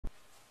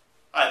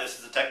This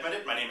is the Tech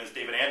Minute. My name is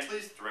David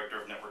Antley's,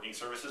 Director of Networking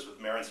Services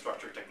with Maron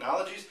Structured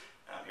Technologies.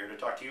 I'm here to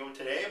talk to you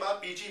today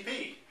about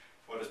BGP.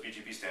 What does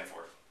BGP stand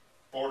for?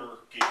 Border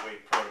Gateway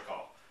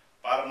Protocol.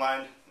 Bottom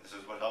line, this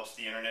is what helps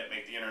the internet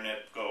make the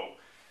internet go.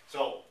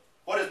 So,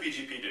 what does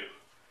BGP do?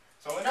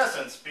 So in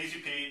essence,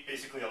 BGP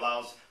basically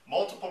allows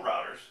multiple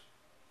routers,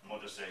 and we'll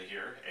just say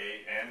here,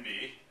 A and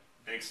B,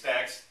 big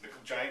stacks, the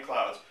giant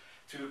clouds,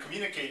 to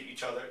communicate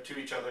to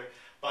each other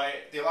by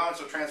the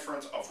allowance of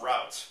transference of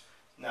routes.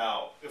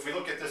 Now, if we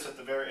look at this at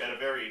a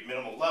very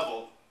minimal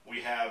level, we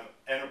have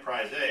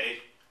Enterprise A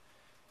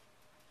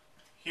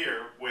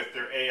here with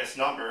their AS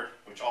number,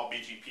 which all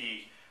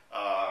BGP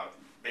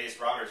based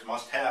routers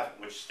must have,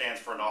 which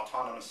stands for an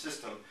autonomous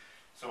system.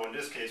 So in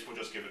this case, we'll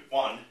just give it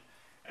 1,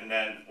 and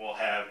then we'll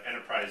have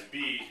Enterprise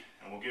B,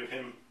 and we'll give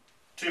him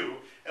 2.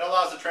 It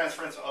allows the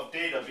transference of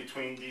data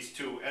between these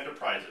two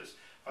enterprises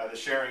by the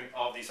sharing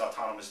of these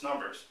autonomous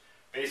numbers.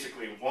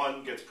 Basically,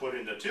 1 gets put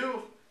into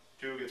 2,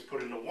 2 gets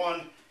put into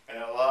 1,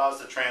 and it allows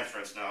the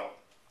transference. Now,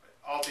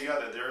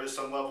 altogether, there is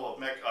some level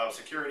of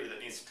security that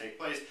needs to take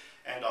place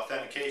and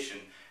authentication,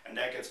 and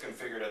that gets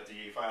configured at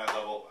the finite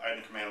level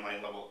and command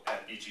line level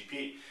at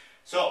BGP.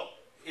 So,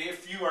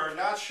 if you are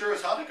not sure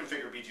as how to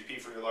configure BGP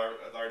for your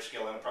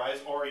large-scale enterprise,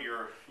 or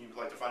you'd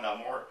like to find out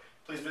more,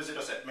 please visit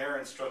us at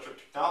Maron Structured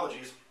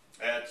Technologies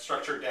at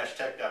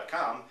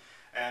structured-tech.com,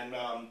 and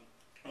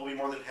we'll be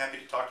more than happy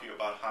to talk to you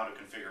about how to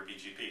configure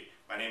BGP.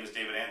 My name is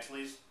David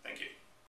Antley's. Thank you.